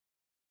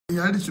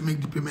you're ready to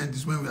make the payment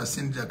is when we are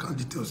sending the account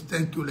details.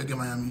 Thank you, Lege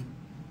Miami.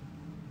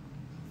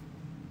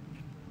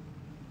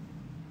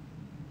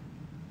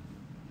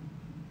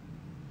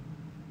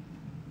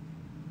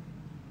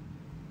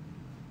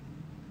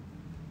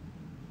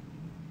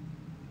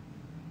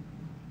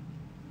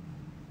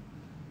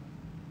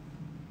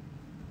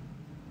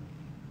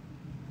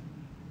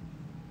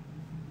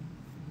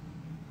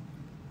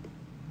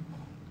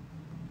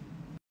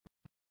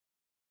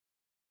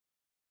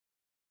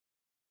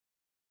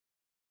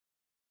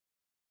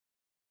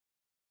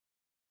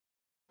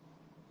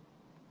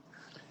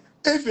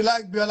 If you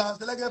like Biola,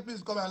 Lege,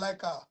 please come and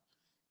like her.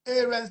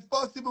 A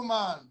responsible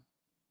man.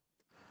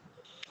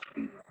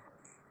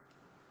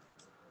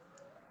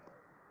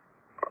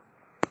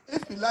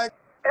 If you like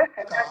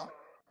her,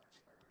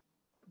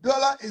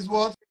 Biola is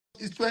what?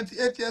 Is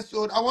 28 years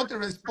old. I want a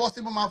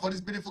responsible man for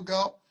this beautiful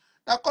girl.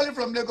 They're calling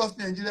from Lagos,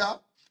 Nigeria.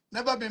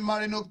 Never been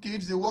married, no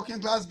kids. A working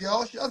class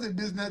girl. She has a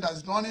business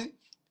that's running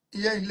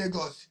here in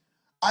Lagos.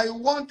 I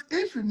want,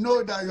 if you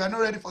know that you are not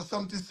ready for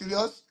something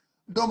serious,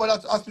 don't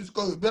bother to ask me to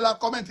call you. Bella,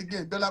 comment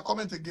again. Bella,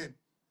 comment again.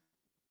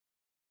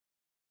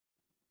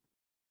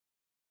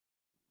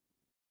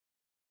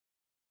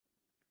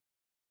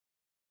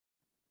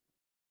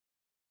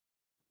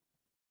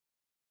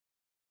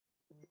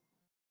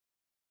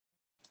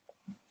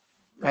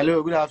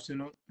 Hello, good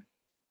afternoon.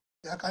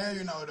 Yeah, I can hear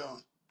you now, though.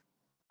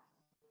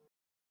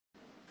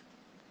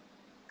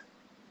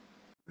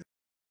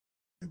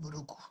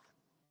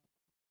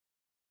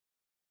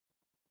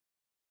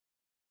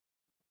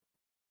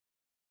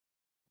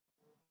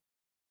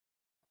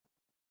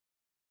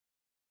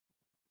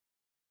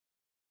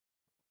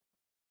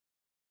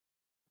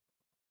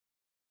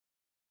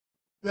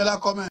 Bella,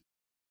 comment.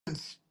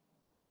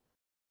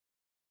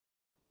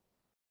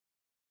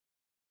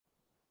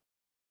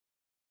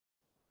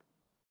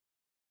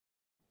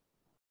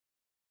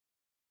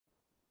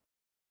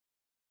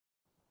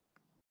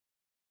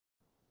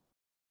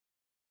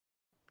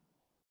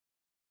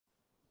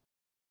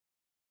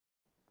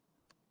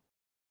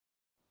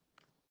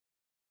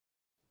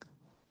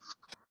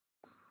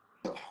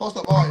 What's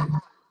up, how are you?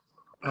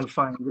 I'm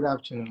fine. Good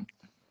afternoon.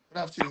 Good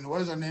afternoon.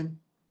 What is your name?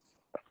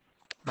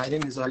 My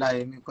name is Ola.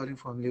 I'm calling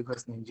from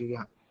Lagos,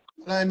 Nigeria.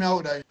 Olayemi, how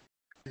old are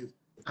you?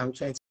 I'm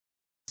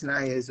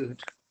 29 years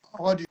old.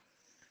 What do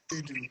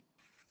you do?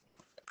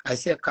 I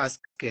sell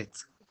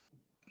casket.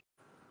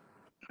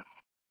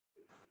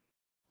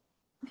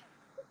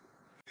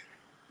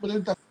 Mo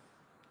lè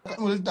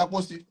ta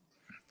pósí.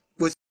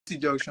 Pósí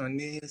junction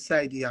ní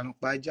side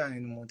Ànúpájà ni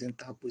mo ti ń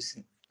ta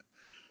pósí.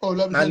 Oh,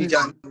 love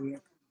you.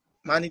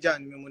 Manager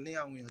ni mo ní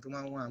àwọn èèyàn tó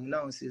máa ń wà. Mo ní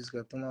àwọn sales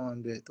rep tó máa ń wà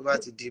níbẹ̀. Tó bá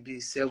ti di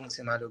bí 7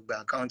 sí máa lọ gba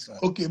account wọn.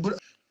 Okay,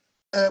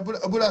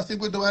 búra sí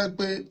pé tó wáyé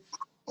pé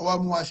ọwọ́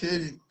mú wa ṣe é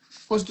rè.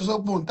 Pósí tó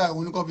sọ́pọ̀ ń ta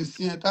ìwọ ní kò fi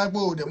sí ẹ. Táyé pé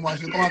òde mú wa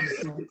ṣe kọ́ máa fi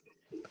sí ẹ.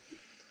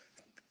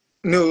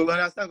 Mi ò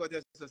understand what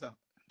you're saying.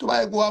 Tó bá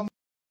yẹ kó wá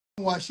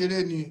mú wa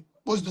ṣeré ni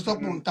pósí tó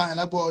sọ́pọ̀ ń ta yẹn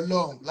lágbó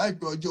Ọlọ́run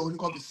láìpẹ́ ọjọ́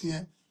oníkọ́ fi sí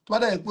ẹ. Tó bá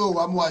dẹ̀ pé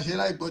òwà mú wa ṣe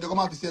láìpẹ́ ọjọ́ kọ́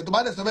máa fi sí ẹ. Tó bá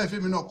dẹ̀ sọ bẹ́ẹ̀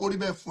fíìmù náà kó rí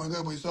bẹ́ẹ̀ fún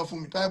ẹgbẹ́ ìbò ìsọ fún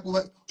mi. Táyé pé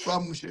wá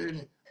mú ṣeré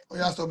ni. Ó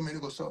yá sọ fún mi ní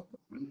kò sọ.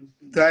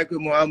 Táyé pé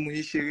mo wá mú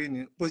yín ṣeré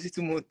ni. Pósí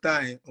tí mo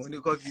ta yẹn, òun ni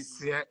kò fi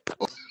sí ẹ.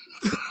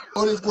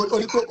 Orí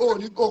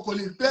kò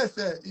lè pẹ́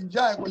ẹsẹ̀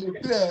ìjà ẹ̀ kò lè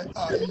pẹ́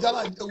ẹ̀ ìjà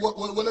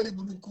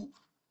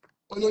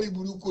olórí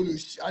burúkú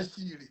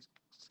olùṣàṣìírè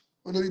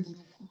olórí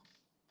burúkú.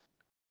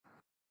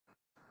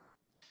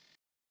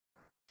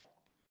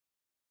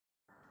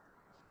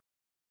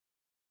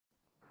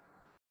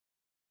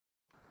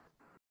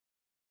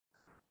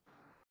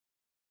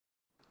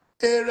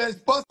 A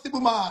responsible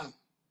man.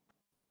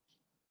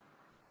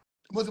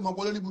 Mo ti mọ̀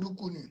pé olórí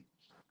burúkú ni.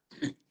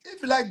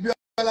 If you like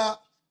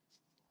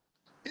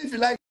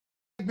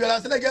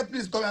Biola, Selege,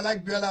 please come and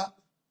like Biola.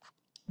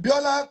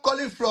 Biola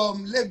calling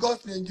from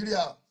Lagos,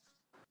 Nigeria.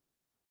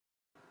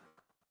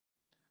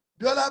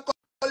 Biola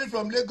calling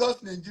from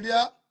Lagos,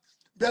 Nigeria.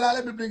 Biola,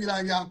 let me bring it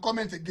out here and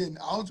comment again.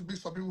 I want to bring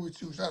some people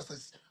with you.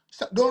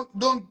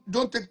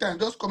 Don't take time.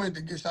 Just comment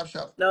again,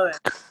 sharp. No.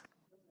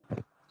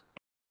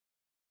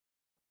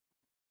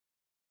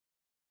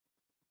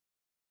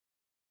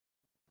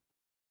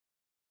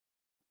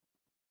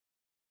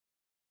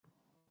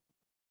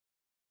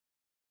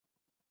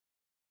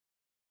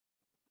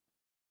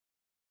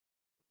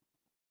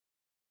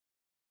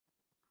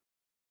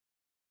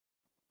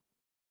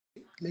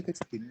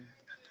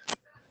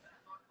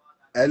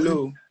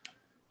 Hello.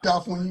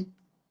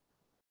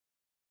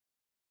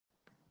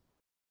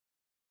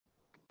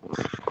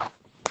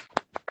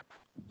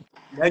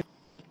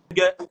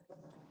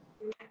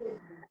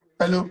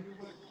 Hello.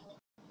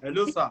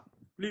 Hello, sir.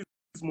 Please,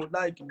 more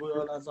like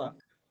Boyola, sir.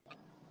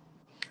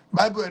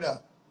 My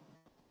brother.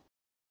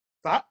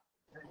 Sir?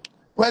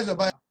 Where's your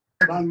Bible?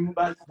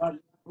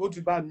 What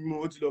you buy me?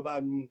 What you buy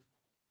me?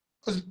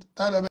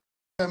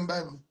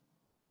 Bible.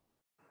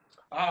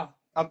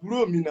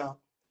 Àbúrò mi náà.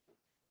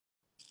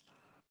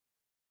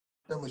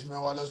 Mo ṣe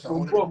máa wá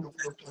lọ́sàn-án.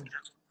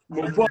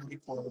 Mo bọ̀.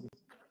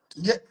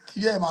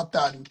 Yeah, my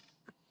turn.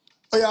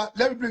 Oh yeah,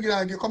 let me bring it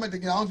again. Comment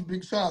again. I want to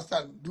bring so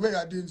understand the way you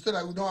are doing so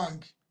that we don't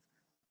hang.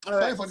 All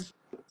Sorry right. for the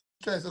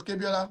stress, okay,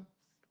 Biola?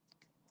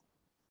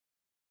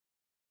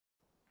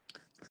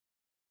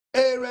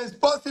 A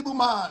responsible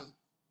man.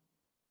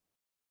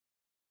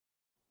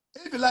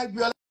 If you like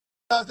Biola,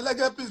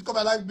 Lege, please come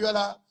and like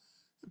Biola.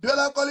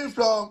 Biola calling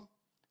from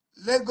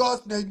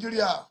Lagos,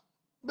 Nigeria.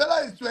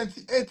 Biola is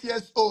 28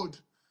 years old.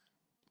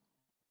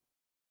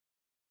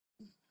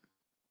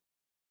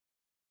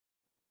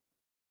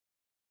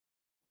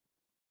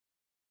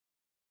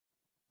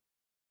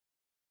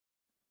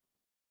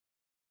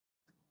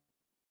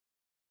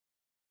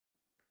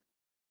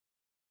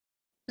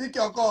 Pick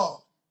your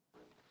call.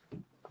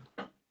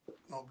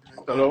 No,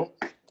 Hello?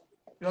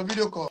 your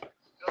video call.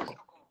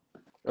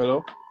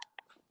 Hello?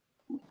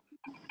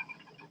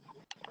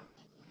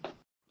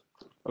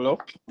 Hello?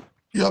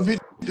 Your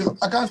video.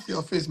 I can't see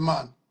your face,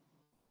 man.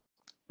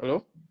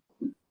 Hello?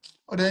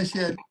 Or then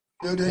share.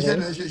 Then share. Hello.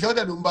 Then share. Show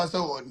that number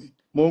so on.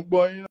 Mo ń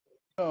gbọ́ yín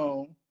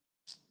náà.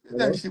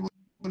 Then Hello. she will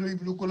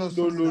look close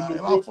to Lo me lo now. lo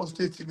I'm lo. not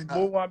frustrated me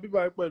Mo now. wà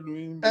bíbá pẹ̀lú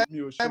yín Eh, mi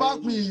ò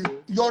About mi ò me,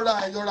 ṣe. you're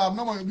right. You're right.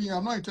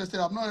 I'm not interested.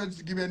 I'm not ready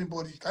to give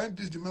anybody. Can you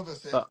please remove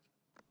yourself? Ah,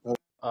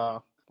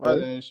 ah, báyìí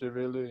Hello. lẹ́yìn ṣe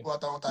rélé.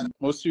 What I want to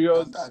Mo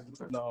serious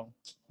different. now.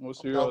 Mo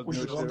serious mi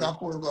ò ṣe.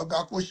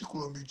 Ọ̀gá kó ṣì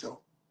kúrò mi jọ.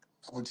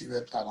 Àwọn ti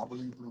rẹ̀ ta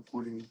lábúlé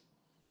burúkú ni.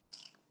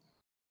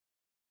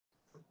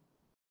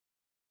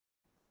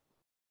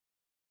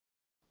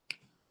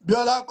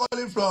 Biola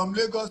calling from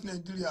Lagos,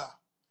 Nigeria.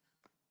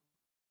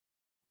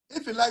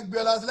 If you like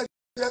Biola, select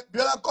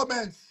Biola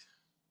comment.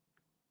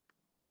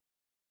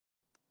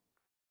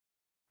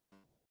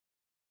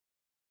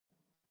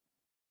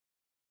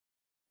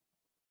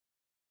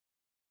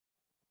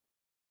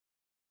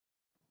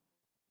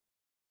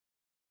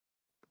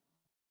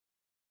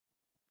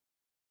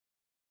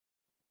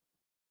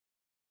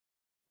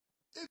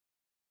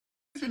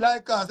 If you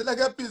like her,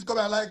 select please come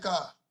and like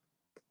her.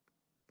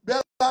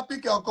 Biola,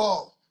 pick your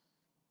call.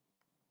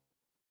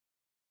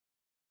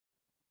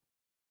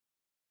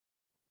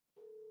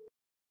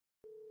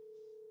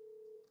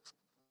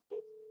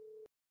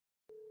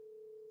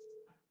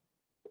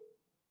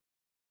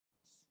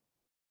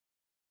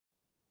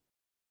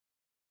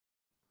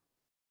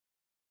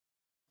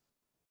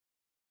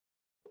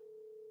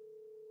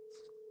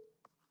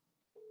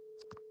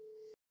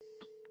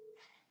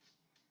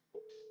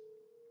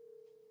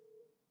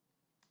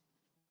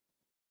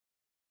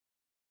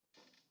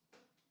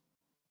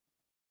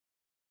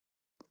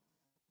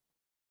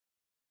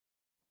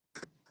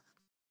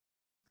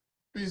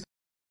 Please,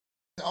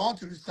 I want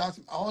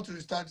to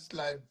restart this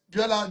live.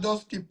 Biola,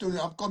 just keep doing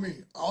it. I'm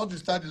coming. I want to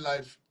start the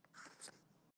live.